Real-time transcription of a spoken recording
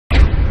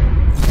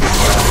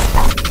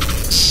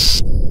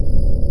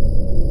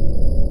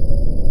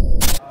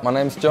My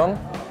name's John.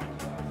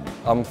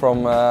 I'm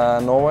from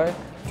Norway,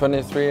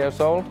 23 years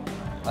old,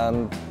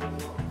 and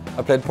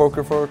I played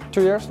poker for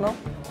 2 years now.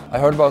 I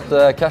heard about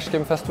the Cash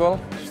Game Festival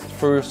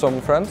through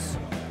some friends.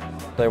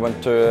 They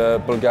went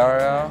to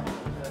Bulgaria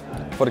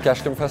for the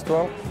Cash Game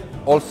Festival.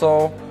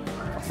 Also,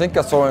 I think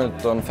I saw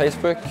it on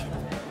Facebook.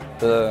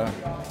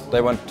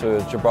 They went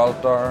to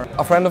Gibraltar.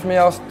 A friend of me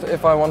asked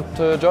if I want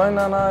to join,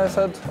 and I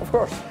said, of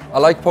course. I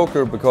like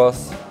poker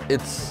because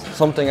it's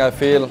something I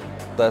feel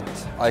that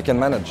I can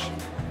manage.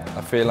 I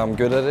feel I'm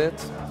good at it,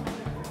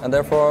 and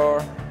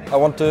therefore I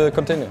want to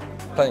continue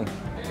playing.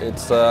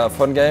 It's a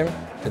fun game,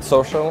 it's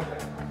social,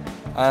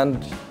 and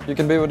you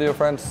can be with your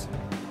friends,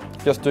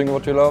 just doing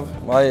what you love.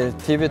 My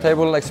TV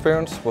table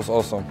experience was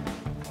awesome.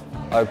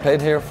 I played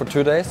here for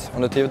 2 days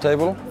on the TV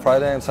table,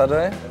 Friday and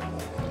Saturday.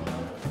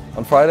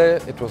 On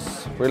Friday it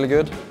was really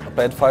good. I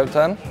played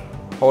 5-10,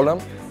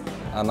 Hold'em,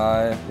 and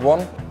I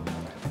won.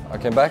 I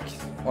came back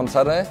on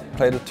Saturday,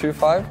 played a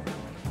 2-5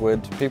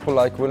 with people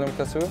like William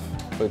Kassouf.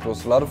 So it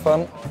was a lot of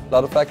fun, a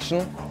lot of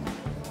action,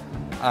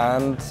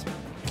 and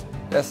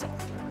yes,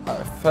 I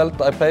felt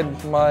I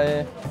played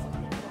my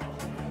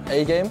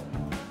A game.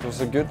 It was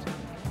a good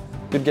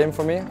game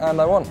for me, and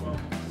I won.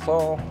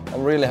 So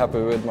I'm really happy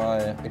with my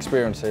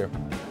experience here.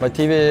 My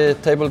TV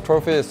table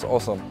trophy is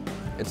awesome.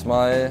 It's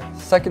my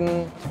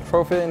second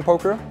trophy in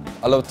poker.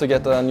 I love to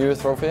get a new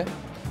trophy.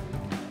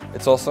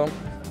 It's awesome,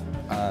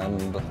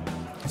 and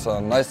it's a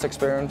nice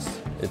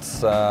experience.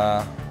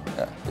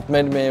 It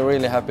made me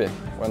really happy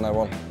when I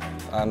won,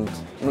 and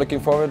I'm looking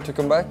forward to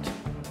come back.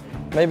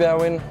 Maybe I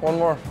win one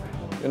more.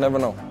 You never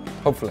know.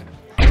 Hopefully.